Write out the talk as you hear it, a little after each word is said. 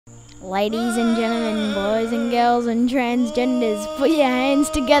Ladies and gentlemen, boys and girls and transgenders, put your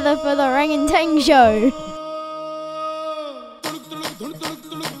hands together for the RangnTang show.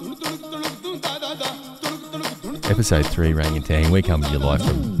 Episode 3, RangnTang. We come to you live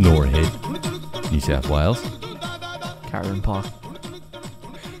from NORAHEAD, New South Wales. Caravan Park.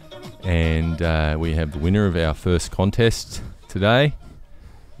 And we have the winner of our first contest today.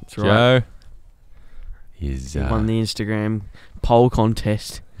 That's right. Joe. He won the Instagram poll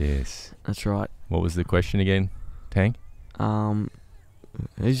contest. Yes. That's right. What was the question again, Tang?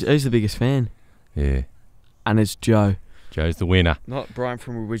 Who's the biggest fan? Yeah. And it's Joe. Joe's the winner. Not Brian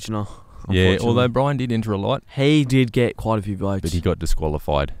from Original. Yeah, although Brian did enter a lot. He did get quite a few votes. But he got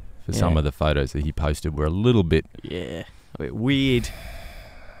disqualified for some of the photos that he posted were a little bit... Yeah, a bit weird.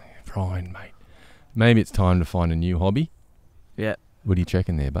 Brian, mate. Maybe it's time to find a new hobby. Yeah. What are you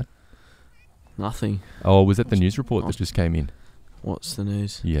checking there, bud? Nothing. Oh, was that the news report that just came in? What's the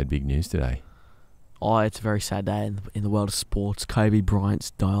news? You had big news today. Oh, it's a very sad day in the world of sports. Kobe Bryant's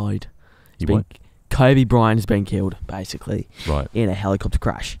died. What? Kobe Bryant has been killed, basically. Right. In a helicopter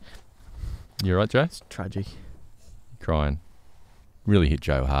crash. You right, Joe? It's tragic. Crying. Really hit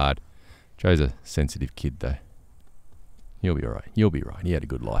Joe hard. Joe's a sensitive kid, though. He'll be all right. You'll be right. He had a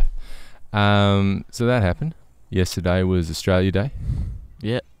good life. So that happened. Yesterday was Australia Day.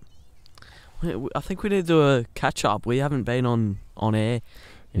 Yeah. I think we need to do a catch-up. We haven't been on air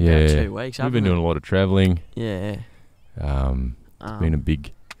in about 2 weeks, We've been doing a lot of travelling. Yeah. It's been a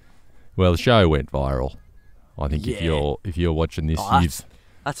big... Well, the show went viral. I think if you're watching this,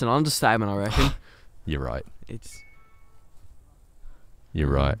 that's an understatement, I reckon. You're right. You're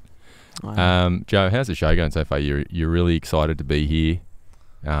right. Joe, how's the show going so far? You're really excited to be here.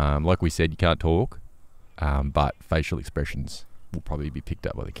 Like we said, you can't talk, but facial expressions will probably be picked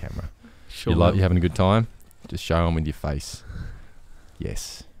up by the camera. Sure. You having a good time? Just show them with your face.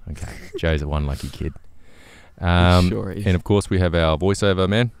 Yes. Okay. Joe's a one lucky kid. Sure is. And of course we have our voiceover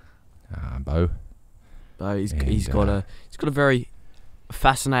man, Bo. He's got a very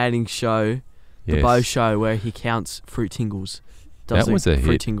fascinating show, the Yes. Bo Show, where he counts fruit tingles. That was a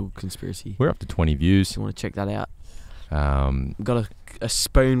fruit hit. tingle conspiracy. We're up to 20 views. If you want to check that out. We've got a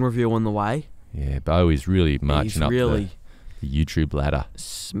spoon review on the way. Yeah, Bo is really marching up the YouTube ladder.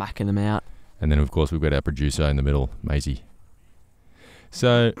 Smacking them out. And then, of course, we've got our producer in the middle, Maisie.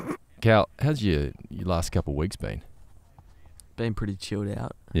 So, Cal, how's your last couple of weeks been? Been pretty chilled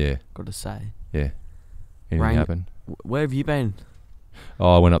out. Yeah. Got to say. Yeah. Anything happen? Where have you been?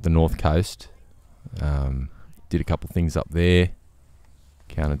 Oh, I went up the North Coast. Did a couple of things up there.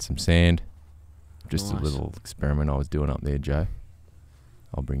 Counted some sand. Just Nice. a little experiment I was doing up there, Joe.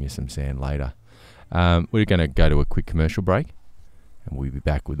 I'll bring you some sand later. We're going to go to a quick commercial break. And we'll be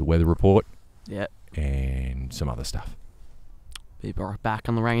back with the weather report. Yeah. And some other stuff. Be right back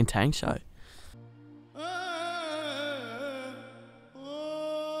on the RangnTang show.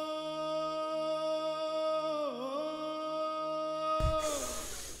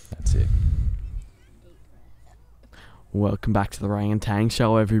 That's it. Welcome back to the Rangang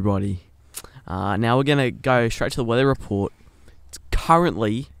show, everybody. Now we're going to go straight to the weather report. It's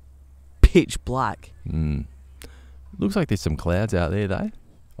currently pitch black. Looks like there's some clouds out there, though,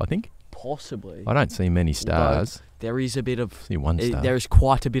 I think. Possibly. I don't see many stars. There is a bit of... See one star. There is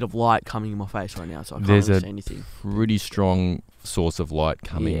quite a bit of light coming in my face right now, so I can't There's really see anything. Pretty strong source of light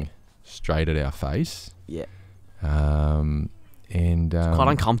coming straight at our face. Yeah. It's quite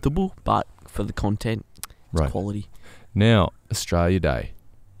uncomfortable, but for the content, it's quality. Now, Australia Day.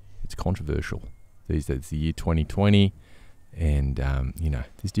 It's controversial. It's the year 2020, and,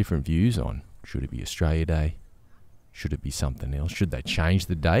 there's different views on should it be Australia Day? Should it be something else? Should they change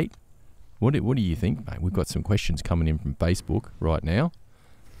the date? What do you think, mate? We've got some questions coming in from Facebook right now.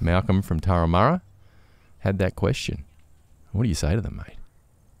 Malcolm from Turramurra had that question. What do you say to them, mate?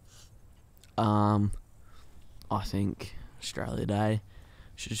 I think Australia Day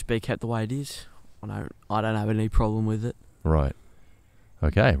should just be kept the way it is. I don't have any problem with it. Right.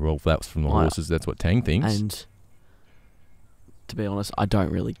 Okay, well, if that was from the horses, that's what Tang thinks. And to be honest, I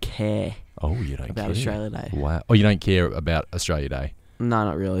don't really care. Oh, you don't about care? Australia Day. Wow. Oh, you don't care about Australia Day? No,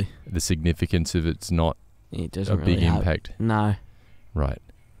 not really. The significance of it's not it doesn't a big impact? No. Right.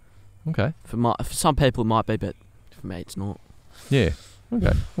 Okay. For some people it might be, but for me it's not. Yeah.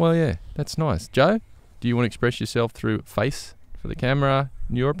 Okay. Well, yeah, that's nice. Joe, do you want to express yourself through face for the camera?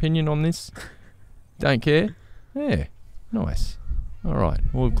 Your opinion on this? Don't care? Yeah. Nice. All right.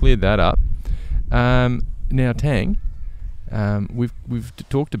 Well, we've cleared that up. Now, Tang, we've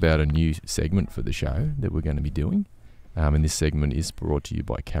talked about a new segment for the show that we're going to be doing. And this segment is brought to you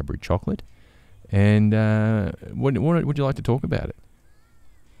by Cadbury Chocolate. And what would you like to talk about it?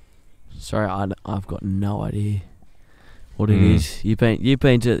 Sorry, I've got no idea what it is. You've been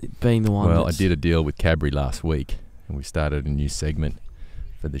being the one. Well, I did a deal with Cadbury last week, and we started a new segment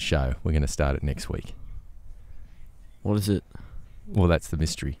for the show. We're going to start it next week. What is it? Well, that's the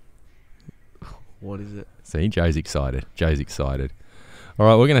mystery. What is it? See, Joe's excited. All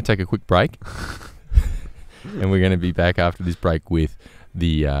right, we're going to take a quick break, and we're going to be back after this break with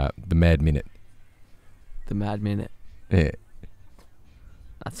the Mad Minute. The Mad Minute. Yeah,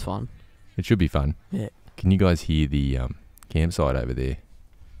 That's fun. it should be fun. Yeah. Can you guys hear the campsite over there?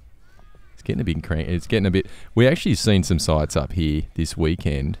 It's getting a bit It's getting a bit. We actually seen some sites up here this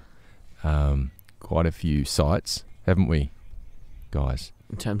weekend. Quite a few sites, haven't we, guys?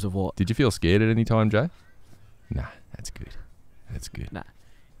 In terms of what? Did you feel scared at any time, Joe? Nah, that's good. Nah.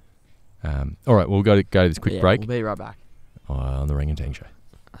 All right, we'll go to this quick break We'll be right back. on the RangnTang Show.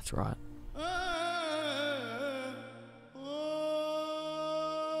 That's right.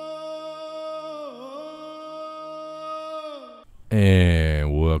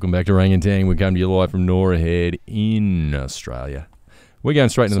 And welcome back to Rangang. We're coming to you live from NORAHEAD in Australia. We're going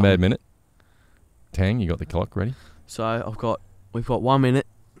straight into the Mad Minute. Tang, you got the clock ready? So we've got 1 minute.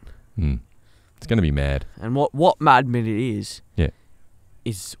 It's going to be mad. And what Mad Minute is? Yeah.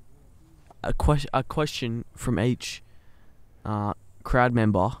 Is a question from each crowd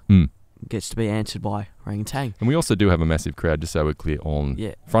member gets to be answered by RangnTang. And we also do have a massive crowd, just so we're clear, on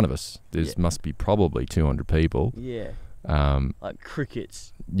front of us. There must be probably 200 people. Yeah. Like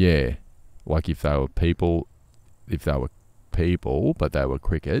crickets. Yeah. Like if they were people, but they were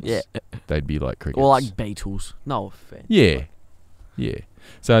crickets, they'd be like crickets. Or like Beatles. No offense. Yeah. Yeah.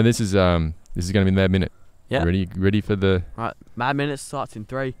 So this is going to be the Mad Minute. Yeah. Ready for the... Right. Mad Minute starts in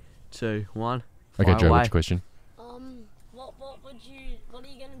 3, 2, 1. Okay, Joe, away. what's your question? What are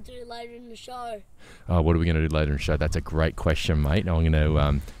you going to do later in the show? Oh, what are we going to do later in the show? That's a great question, mate. I'm going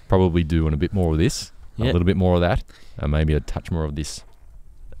to probably do a bit more of this, a little bit more of that, maybe a touch more of this.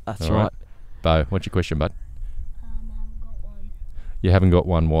 That's All right. Bo, what's your question, bud? I haven't got one. You haven't got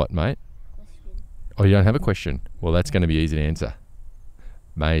one what, mate? Question. Oh, you don't have a question? Well, that's going to be easy to answer.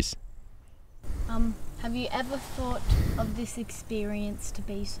 Maze. Have you ever thought of this experience to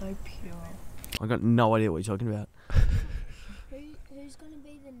be so pure? I got no idea what you're talking about. Who's going to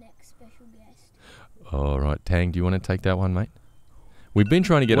be the next special guest? All right, Tang, do you want to take that one, mate? We've been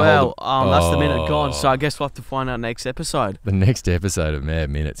trying to get hold of... that's the minute gone, so I guess we'll have to find out next episode. The next episode of Mad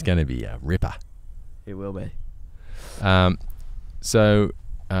Minute's going to be a ripper. It will be. So,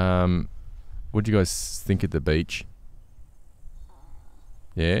 what do you guys think at the beach?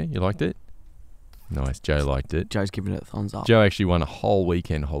 Yeah, you liked it? Nice, Joe liked it. Joe's giving it a thumbs up. Joe actually won a whole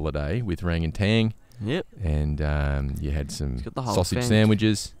weekend holiday with RangnTang. Yep. And you had some got the whole sausage fence.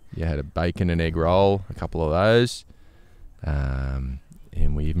 sandwiches. You had a bacon and egg roll, a couple of those. And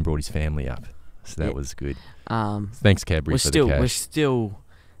we even brought his family up. So that was good. Thanks, Cadbury, for the cash. We're still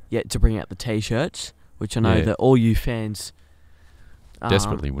yet to bring out the T-shirts, which I know that all you fans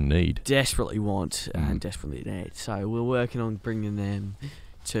desperately will need. Desperately want and desperately need. So we're working on bringing them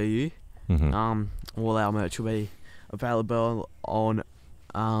to you. Mm-hmm. All our merch will be available on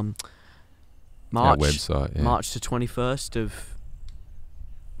Our March website. Yeah. March the 21st of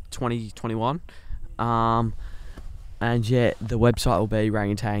 2021. And the website will be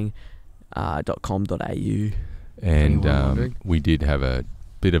rangtang.com.au. And we did have a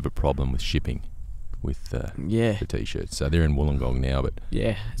bit of a problem with shipping with the T-shirts. So they're in Wollongong now, but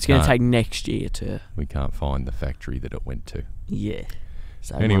it's going to take next year to... We can't find the factory that it went to. Yeah.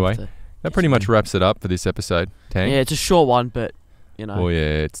 So anyway, that pretty much wraps it up for this episode, Tang. Yeah, it's a short one, but, you know... Oh, yeah,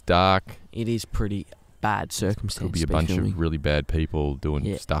 it's dark. It is pretty bad circumstances. Could be a bunch of really bad people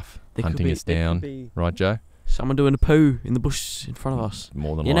doing stuff, hunting us down. Right, Joe? Someone doing a poo in the bush in front of us.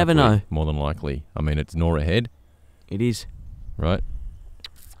 More than you likely. Never know. More than likely. I mean, it's NORAHEAD. It is. Right?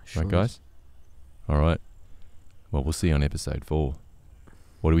 Sure right, guys? All right. Well, we'll see you on episode 4.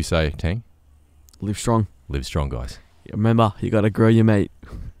 What do we say, Tang? Live strong. Live strong, guys. Remember, you got to grill your meat.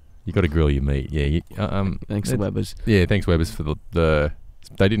 You got to grill your meat. Yeah. Thanks to Webbers. Yeah, thanks Webbers for the.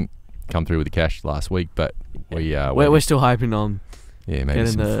 They didn't come through with the cash last week, but we're still hoping on. Yeah, maybe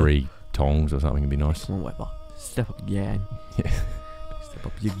some free tongs or something would be nice. Come on, Webber. Step up your game. Yeah. Step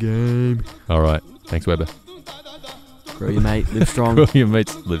up your game. All right. Thanks, Webber. Grill your mate. Live strong. Grill your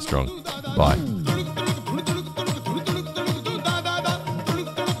mates. Live strong. Bye.